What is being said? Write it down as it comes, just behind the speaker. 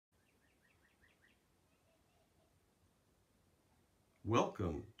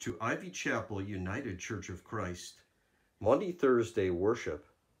Welcome to Ivy Chapel United Church of Christ, Maundy Thursday worship.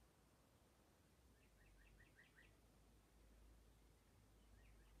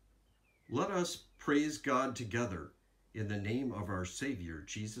 Let us praise God together in the name of our Savior,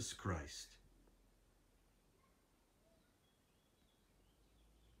 Jesus Christ.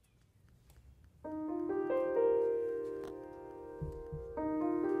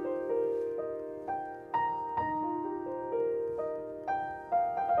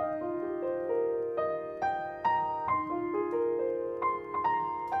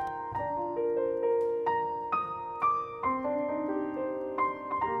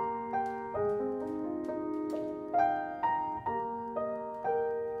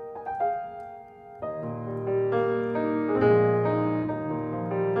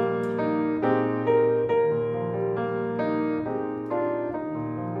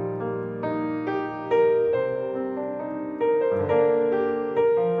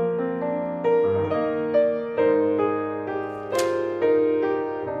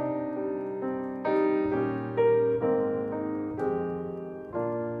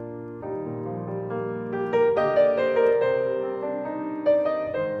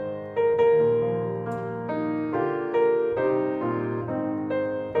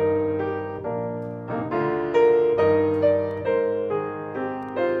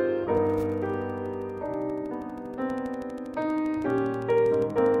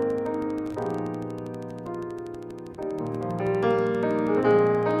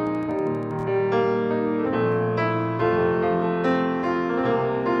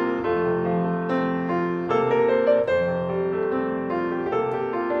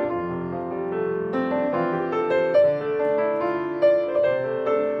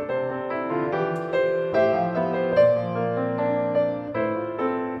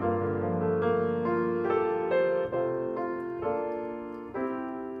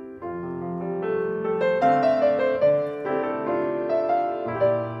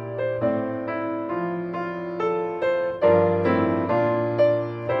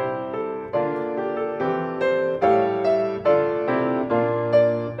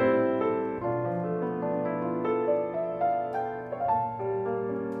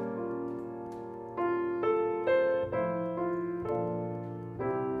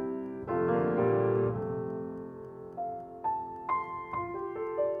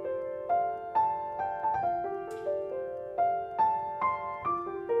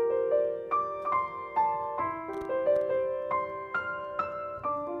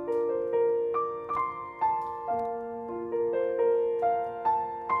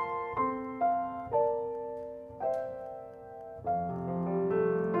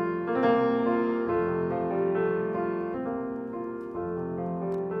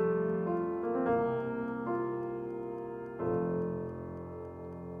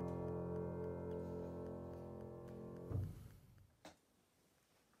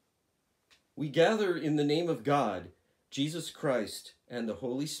 We gather in the name of God, Jesus Christ, and the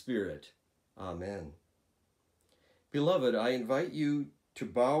Holy Spirit. Amen. Beloved, I invite you to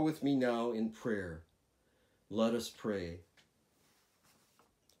bow with me now in prayer. Let us pray.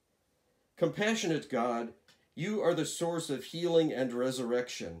 Compassionate God, you are the source of healing and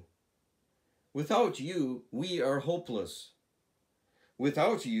resurrection. Without you, we are hopeless.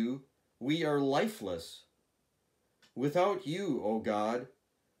 Without you, we are lifeless. Without you, O God,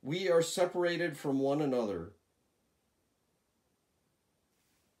 we are separated from one another.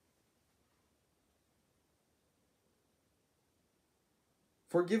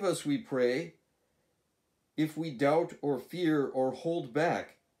 Forgive us, we pray, if we doubt or fear or hold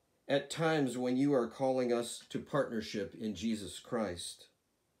back at times when you are calling us to partnership in Jesus Christ.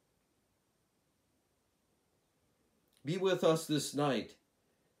 Be with us this night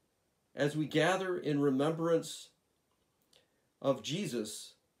as we gather in remembrance of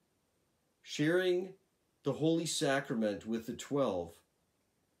Jesus, sharing the Holy Sacrament with the 12.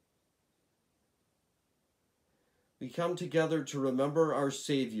 We come together to remember our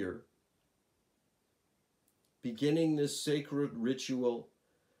Savior, beginning this sacred ritual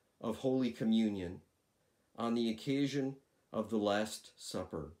of Holy Communion on the occasion of the Last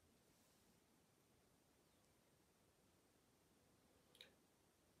Supper.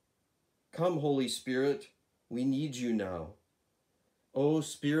 Come, Holy Spirit, we need you now. O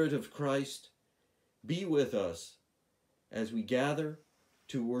Spirit of Christ, be with us as we gather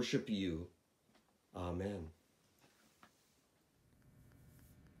to worship you. Amen.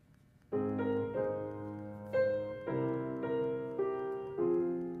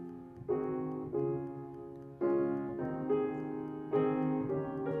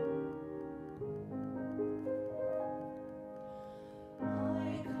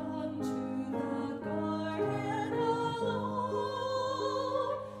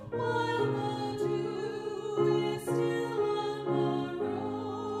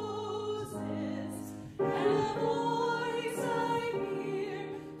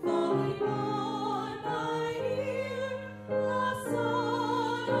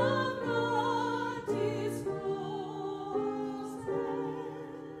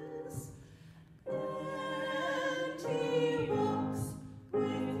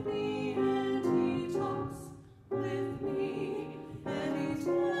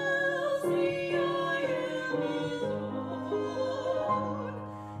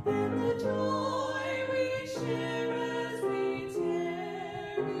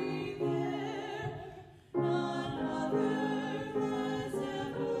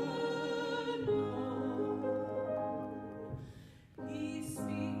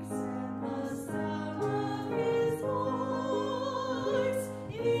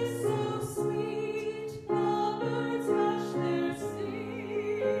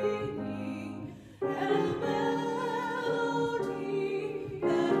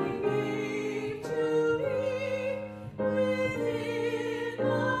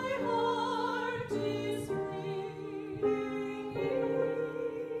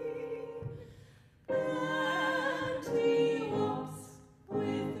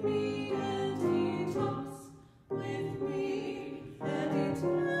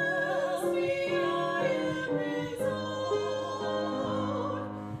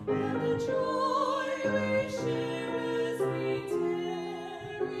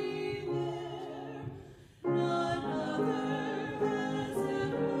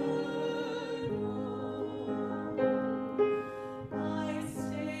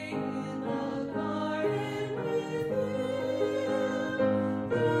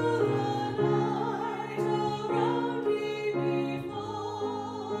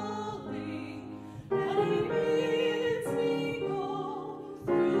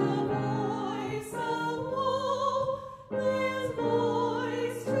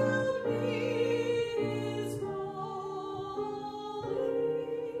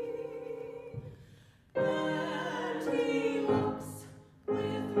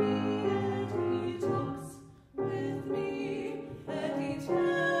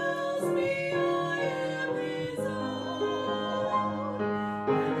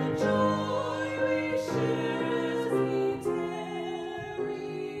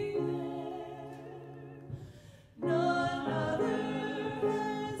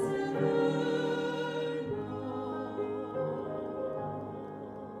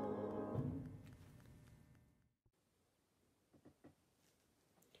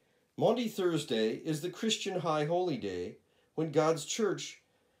 Maundy Thursday is the Christian High Holy Day when God's Church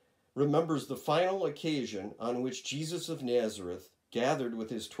remembers the final occasion on which Jesus of Nazareth gathered with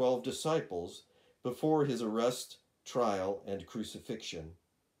his 12 disciples before his arrest, trial, and crucifixion.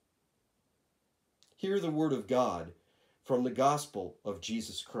 Hear the word of God from the gospel of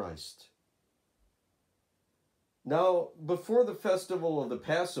Jesus Christ. Now, before the festival of the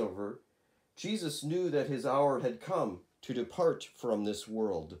Passover, Jesus knew that his hour had come to depart from this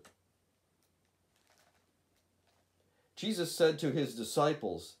world. Jesus said to his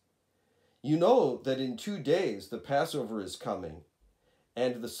disciples, "You know that in 2 days the Passover is coming,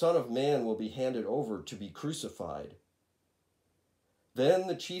 and the Son of Man will be handed over to be crucified." Then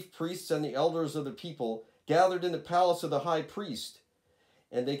the chief priests and the elders of the people gathered in the palace of the high priest,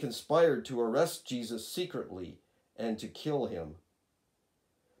 and they conspired to arrest Jesus secretly and to kill him.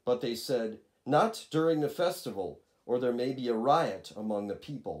 But they said, "Not during the festival, or there may be a riot among the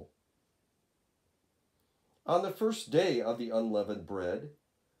people." On the first day of the unleavened bread,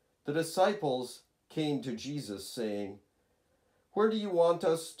 the disciples came to Jesus, saying, "Where do you want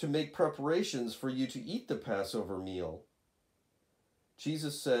us to make preparations for you to eat the Passover meal?"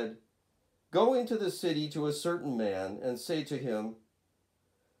 Jesus said, "Go into the city to a certain man and say to him,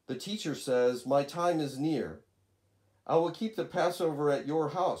 'The teacher says, my time is near. I will keep the Passover at your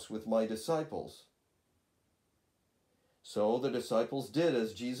house with my disciples.'" So the disciples did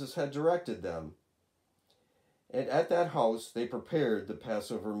as Jesus had directed them, and at that house they prepared the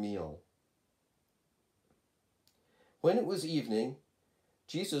Passover meal. When it was evening,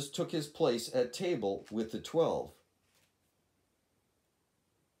 Jesus took his place at table with the 12.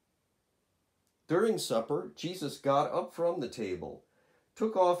 During supper, Jesus got up from the table,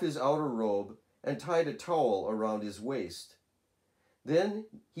 took off his outer robe, and tied a towel around his waist.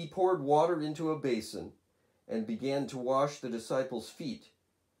 Then he poured water into a basin and began to wash the disciples' feet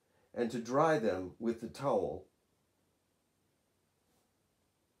and to dry them with the towel.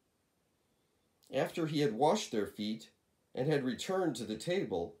 After he had washed their feet and had returned to the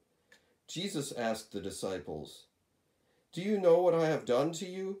table, Jesus asked the disciples, "Do you know what I have done to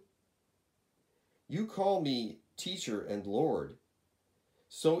you? You call me teacher and Lord.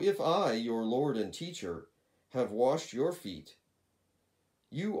 So if I, your Lord and teacher, have washed your feet,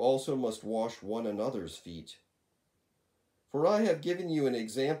 you also must wash one another's feet. For I have given you an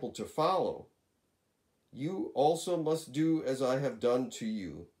example to follow. You also must do as I have done to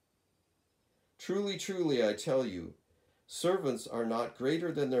you. Truly, truly, I tell you, servants are not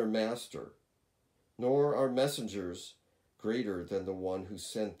greater than their master, nor are messengers greater than the one who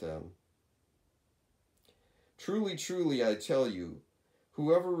sent them. Truly, truly, I tell you,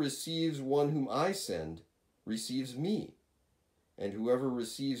 whoever receives one whom I send receives me, and whoever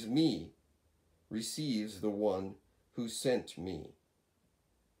receives me receives the one who sent me."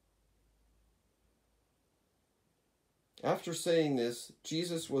 After saying this,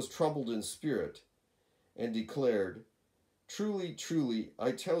 Jesus was troubled in spirit and declared, "Truly, truly,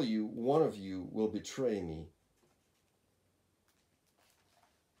 I tell you, one of you will betray me."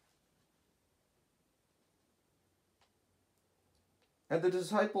 And the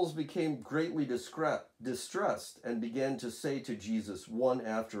disciples became greatly distressed and began to say to Jesus one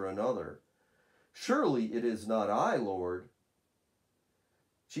after another, "Surely it is not I, Lord."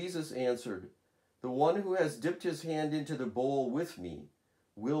 Jesus answered, "The one who has dipped his hand into the bowl with me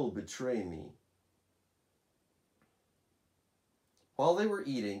will betray me." While they were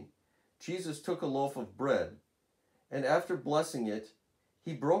eating, Jesus took a loaf of bread, and after blessing it,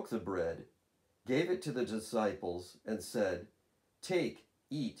 he broke the bread, gave it to the disciples, and said, "Take,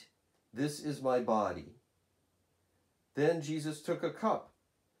 eat, this is my body." Then Jesus took a cup,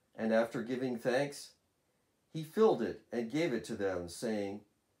 and after giving thanks, he filled it and gave it to them, saying,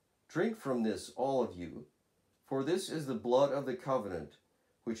 "Drink from this, all of you, for this is the blood of the covenant,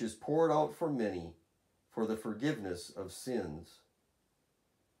 which is poured out for many for the forgiveness of sins.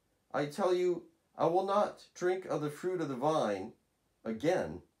 I tell you, I will not drink of the fruit of the vine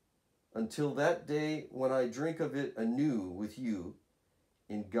again until that day when I drink of it anew with you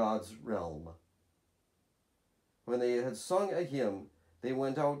in God's realm." When they had sung a hymn, they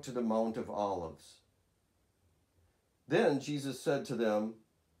went out to the Mount of Olives. Then Jesus said to them,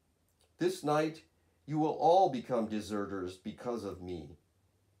 "This night you will all become deserters because of me.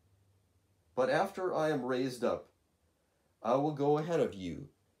 But after I am raised up, I will go ahead of you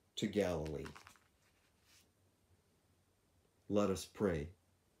to Galilee." Let us pray.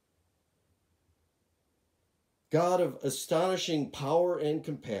 God of astonishing power and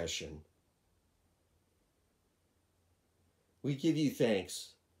compassion, we give you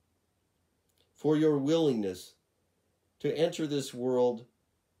thanks for your willingness to enter this world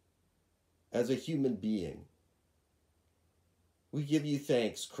as a human being. We give you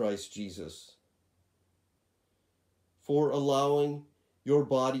thanks, Christ Jesus, for allowing your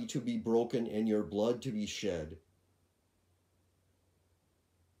body to be broken and your blood to be shed,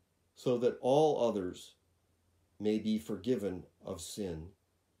 so that all others may be forgiven of sin.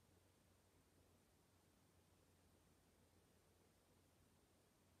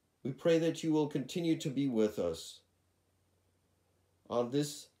 We pray that you will continue to be with us on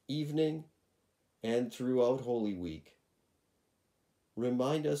this evening and throughout Holy Week.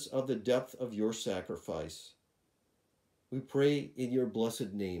 Remind us of the depth of your sacrifice. We pray in your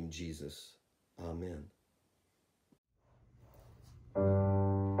blessed name, Jesus. Amen.